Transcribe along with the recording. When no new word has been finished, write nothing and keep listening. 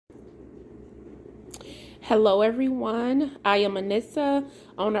Hello everyone, I am Anissa,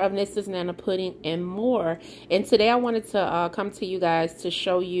 owner of Nissasnanapudding and more. And today I wanted to come to you guys to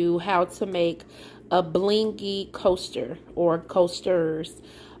show you how to make a blingy coaster or coasters.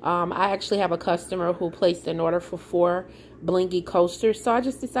 I actually have a customer who placed an order for 4 blingy coasters, so I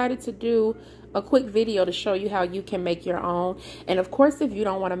just decided to do a quick video to show you how you can make your own. And of course, if you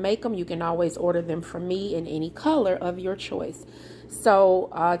don't want to make them, you can always order them from me in any color of your choice. So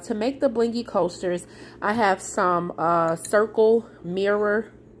to make the blingy coasters, I have some circle mirrors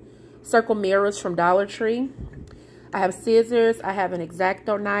from Dollar Tree. I have scissors, I have an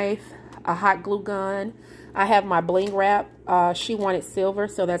X-Acto knife, a hot glue gun. I have my bling wrap. She wanted silver,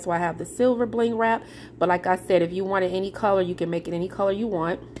 so that's why I have the silver bling wrap. But like I said, if you want it any color, you can make it any color you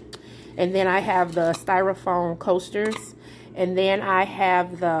want. And then I have the styrofoam coasters. And then I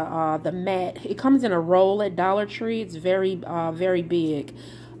have the mat. It comes in a roll at Dollar Tree. It's very big.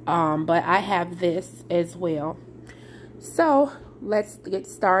 But I have this as well. So let's get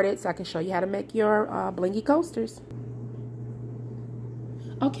started so I can show you how to make your blingy coasters.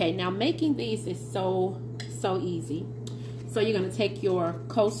 Okay, now making these is so easy. So you're going to take your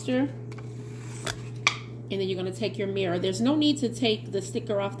coaster and then you're going to take your mirror. There's no need to take the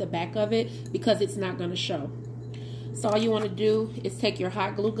sticker off the back of it because it's not going to show. So all you want to do is take your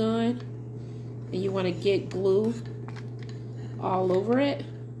hot glue gun and you want to get glue all over it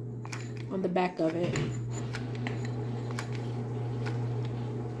on the back of it.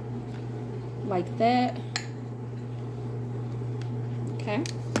 Like that. Okay.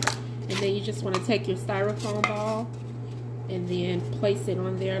 And then you just want to take your styrofoam ball and then place it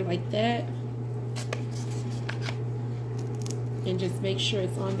on there like that. And just make sure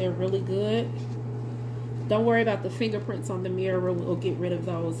it's on there really good. Don't worry about the fingerprints on the mirror. We'll get rid of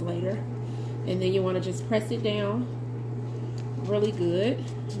those later. And then you want to just press it down really good.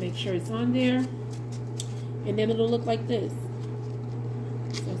 Make sure it's on there. And then it'll look like this.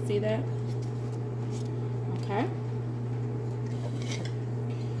 So see that? Okay.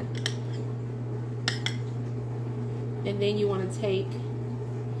 And then you want to take,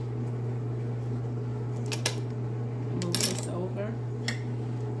 move this over.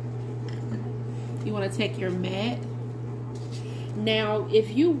 You want to take your mat. Now, if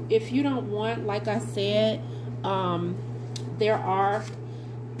you don't want, like I said, there are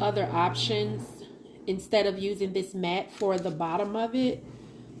other options instead of using this mat for the bottom of it.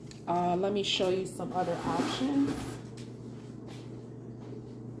 Let me show you some other options.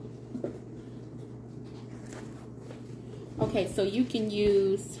 Okay, so you can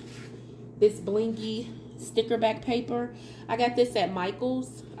use this blingy sticker back paper. I got this at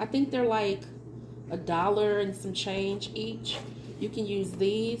Michael's. I think they're like $1 and some change each. You can use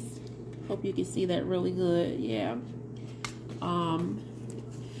these. Hope you can see that really good. Yeah.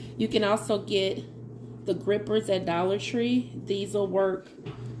 You can also get the grippers at Dollar Tree. These will work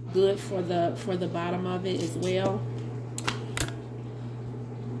good for the bottom of it as well.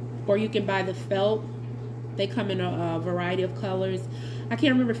 Or you can buy the felt. They come in a variety of colors. I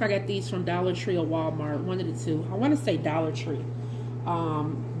can't remember if I got these from Dollar Tree or Walmart, one of the two. I want to say Dollar Tree.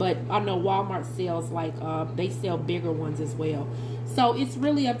 But I know Walmart sells like, they sell bigger ones as well. So it's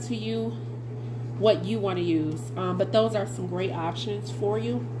really up to you what you want to use. But those are some great options for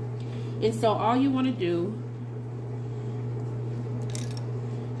you. And so all you want to do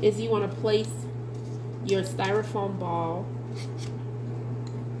is you want to place your styrofoam ball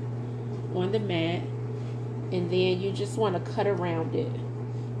on the mat. And then you just want to cut around it.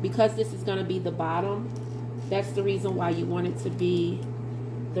 Because this is going to be the bottom, that's the reason why you want it to be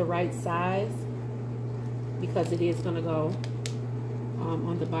the right size. Because it is going to go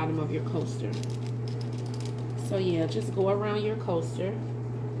on the bottom of your coaster. So yeah, just go around your coaster.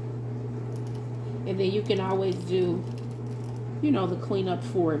 And then you can always do, you know, the cleanup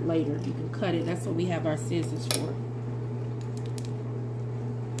for it later. You can cut it. That's what we have our scissors for.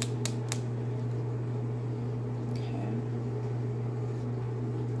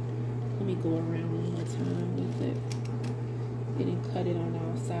 Let me go around one more time with it. It and cut it on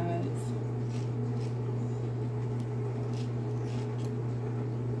all sides.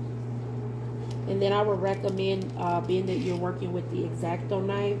 And then I would recommend, being that you're working with the X-Acto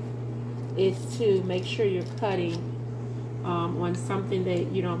knife, is to make sure you're cutting on something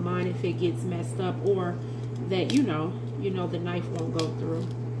that you don't mind if it gets messed up, or that you know the knife won't go through.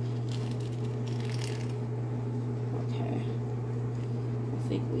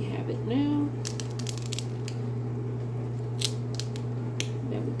 I think we have it now.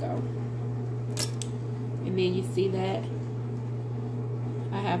 There we go. And then you see that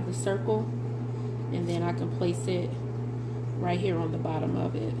I have the circle, and then I can place it right here on the bottom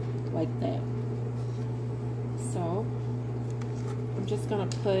of it like that. just gonna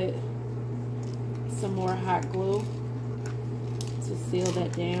put some more hot glue to seal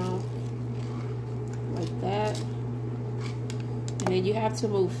that down like that. And then you have to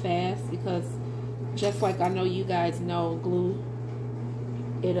move fast because just like I know you guys know, glue,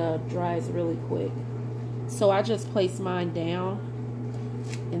 it dries really quick. So I just place mine down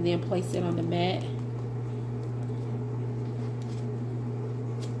and then place it on the mat.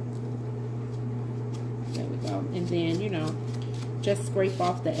 There we go. And then, you know, just scrape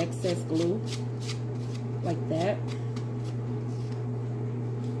off the excess glue like that.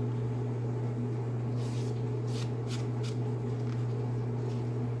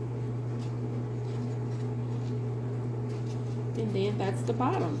 And then that's the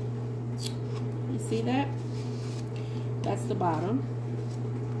bottom. You see that? That's the bottom.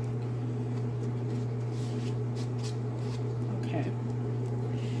 Okay.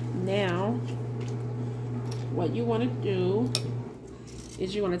 Now, what you want to do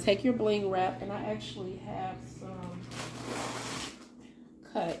is you want to take your bling wrap, and I actually have some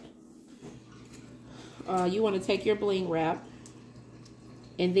cut. You want to take your bling wrap,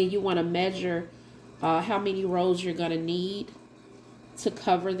 and then you want to measure how many rows you're going to need to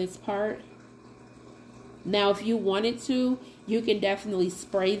cover this part. Now, if you wanted to, you can definitely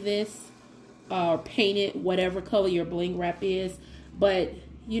spray this or paint it whatever color your bling wrap is, but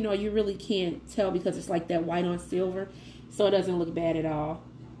you know, you really can't tell because it's like that white on silver, so it doesn't look bad at all.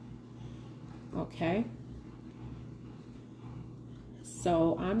 Okay,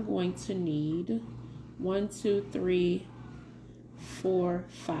 so I'm going to need 1, 2, 3, 4,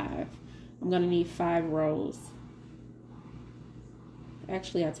 5. I'm going to need 5 rows.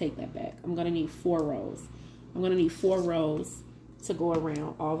 Actually, I take that back. I'm going to need 4 rows. I'm going to need 4 rows to go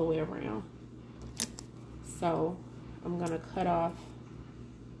around, all the way around. So I'm going to cut off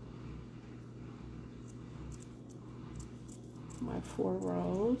my 4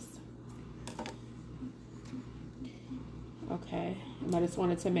 rows. Okay, and I just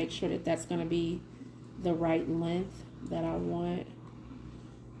wanted to make sure that that's going to be the right length that I want.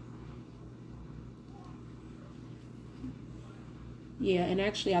 Yeah, and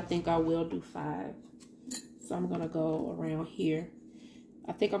actually I think I will do 5. So I'm going to go around here.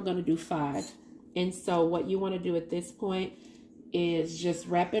 I think I'm going to do 5. And so what you want to do at this point is just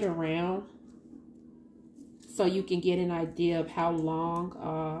wrap it around so you can get an idea of how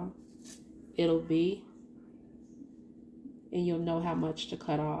long it'll be. And you'll know how much to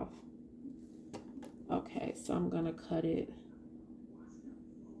cut off. Okay, so I'm going to cut it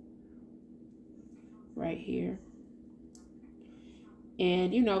right here.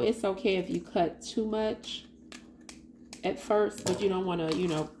 And, you know, it's okay if you cut too much at first, but you don't want to, you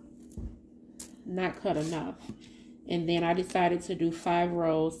know, not cut enough. And then I decided to do 5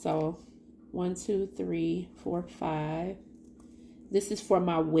 rows. So 1, 2, 3, 4, 5. This is for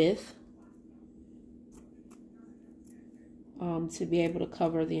my width. To be able to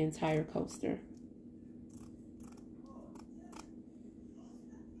cover the entire coaster.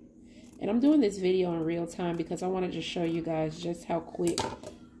 And I'm doing this video in real time because I want to just show you guys just how quick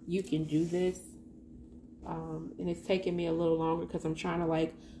you can do this. And it's taking me a little longer because I'm trying to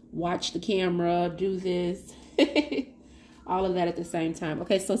like watch the camera, do this, all of that at the same time.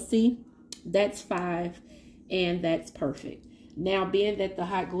 Okay, so see, that's 5 and that's perfect. Now, being that the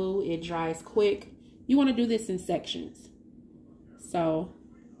hot glue, it dries quick, you want to do this in sections. So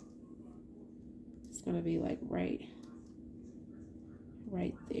it's going to be like right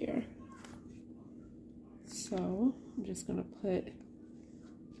there. So I'm just going to put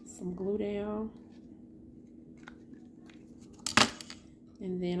some glue down.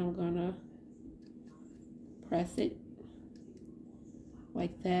 And then I'm going to press it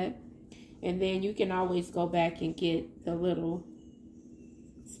like that. And then you can always go back and get the little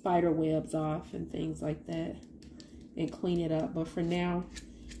spider webs off and things like that and clean it up. But for now,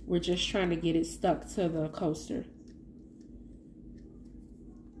 we're just trying to get it stuck to the coaster.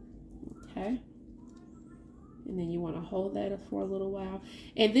 Okay. And then you want to hold that for a little while.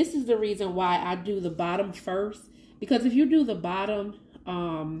 And this is the reason why I do the bottom first. Because if you do the bottom,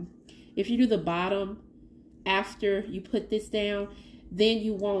 after you put this down, then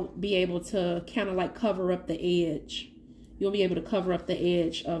you won't be able to kind of like cover up the edge. You'll be able to cover up the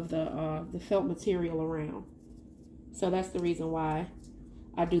edge of the felt material around. So that's the reason why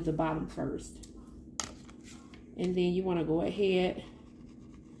I do the bottom first. And then you want to go ahead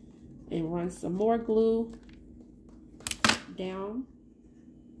and run some more glue down.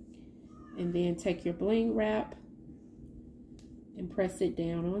 And then take your bling wrap and press it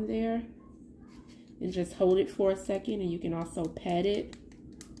down on there. And just hold it for a second. And you can also pat it.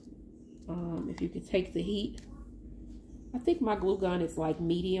 If you could take the heat I think my glue gun is like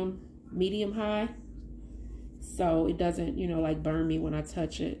medium high. So it doesn't, you know, like burn me when I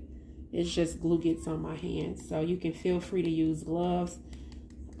touch it. It's just glue gets on my hands. So you can feel free to use gloves.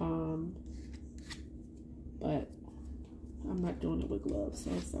 But I'm not doing it with gloves,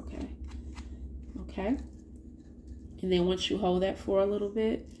 so it's okay. Okay. And then once you hold that for a little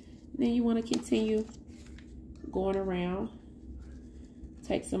bit, then you want to continue going around.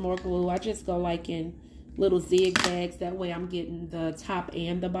 Take some more glue. I just go like in little zigzags. That way I'm getting the top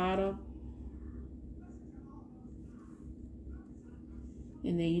and the bottom.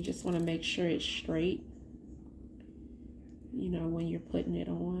 And then you just want to make sure it's straight, you know, when you're putting it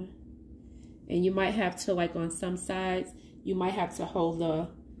on. And you might have to, like on some sides, you might have to hold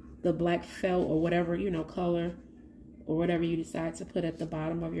the black felt or whatever, you know, color or whatever you decide to put at the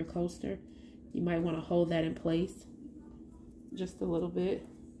bottom of your coaster. You might want to hold that in place just a little bit.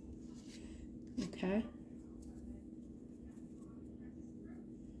 Okay.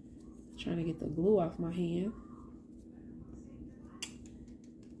 Trying to get the glue off my hand.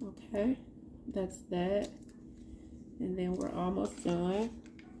 Okay, that's that. And then we're almost done.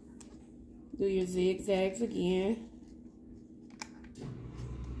 Do your zigzags again.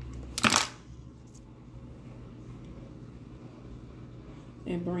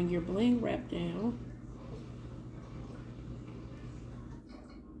 And bring your bling wrap down.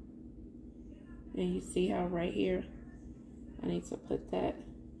 And you see how right here, I need to put that,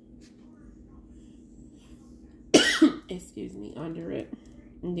 excuse me, under it.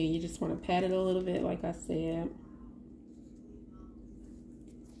 And then you just want to pat it a little bit, like I said.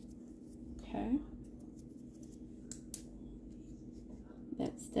 Okay.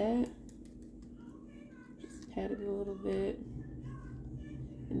 That's that. Just pat it a little bit.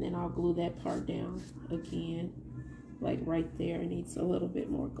 And then I'll glue that part down again. Like right there, it needs a little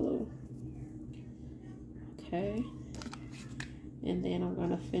bit more glue. Okay. And then I'm going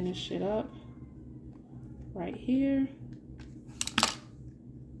to finish it up right here.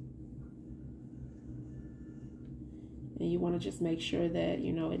 And you want to just make sure that,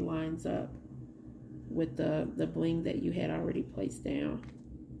 you know, it lines up with the bling that you had already placed down.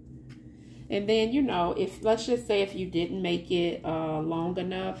 And then, you know, if, let's just say if you didn't make it long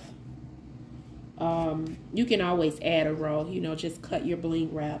enough, you can always add a row, you know, just cut your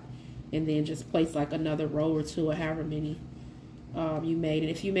bling wrap and then just place like another row or two or however many you made.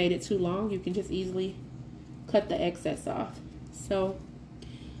 And if you made it too long, you can just easily cut the excess off. So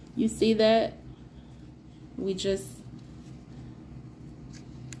you see that we just,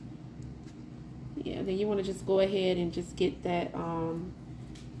 yeah, then you want to just go ahead and just get that,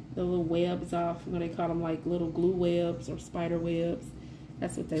 the little webs off. You know, they call them like little glue webs or spider webs.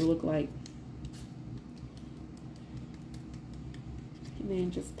 That's what they look like. And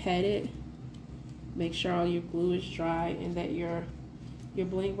then just pat it. Make sure all your glue is dry and that your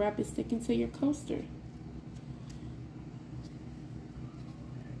bling wrap is sticking to your coaster.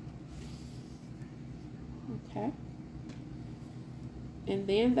 Okay. And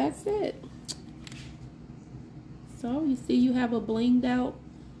then that's it. So you see you have a blinged out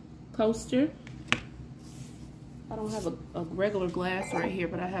coaster. I don't have a regular glass right here,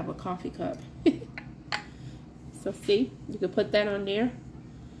 but I have a coffee cup. So see, you can put that on there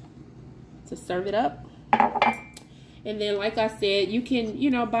to serve it up. And then like I said, you can, you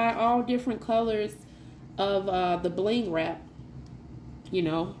know, buy all different colors of the bling wrap. You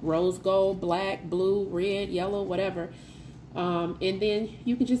know, rose gold, black, blue, red, yellow, whatever. And then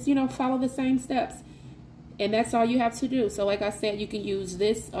you can just, you know, follow the same steps. And that's all you have to do. So like I said, you can use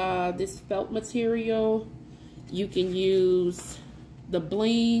this this felt material. You can use the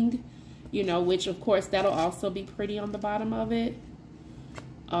bling, you know, which of course that'll also be pretty on the bottom of it.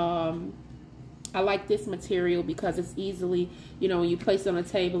 I like this material because it's easily, you know, when you place it on a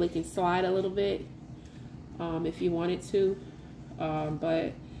table, it can slide a little bit if you wanted to.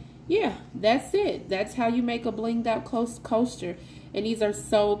 But yeah, that's it. That's how you make a blinged out coaster. And these are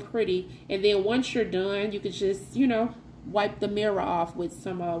so pretty. And then once you're done, you can just, you know, wipe the mirror off with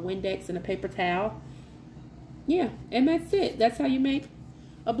some Windex and a paper towel. Yeah, and that's it. That's how you make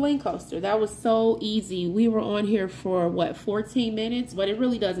a bling coaster. That was so easy. We were on here for, what, 14 minutes? But it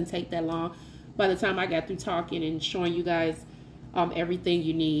really doesn't take that long. By the time I got through talking and showing you guys everything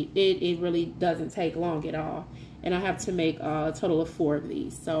you need, it really doesn't take long at all. And I have to make a total of 4 of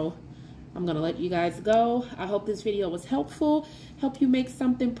these. So I'm going to let you guys go. I hope this video was helpful. Help you make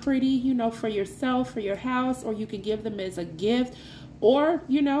something pretty, you know, for yourself, for your house, or you can give them as a gift. Or,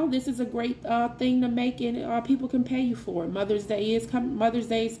 you know, this is a great thing to make and people can pay you for. Mother's Day is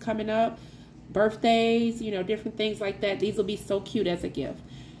coming up. Birthdays, you know, different things like that. These will be so cute as a gift.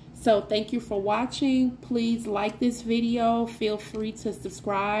 So thank you for watching. Please like this video. Feel free to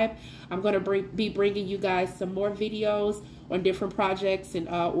subscribe. I'm going to be bringing you guys some more videos on different projects and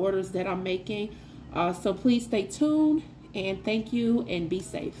orders that I'm making. So please stay tuned, and thank you, and be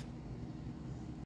safe.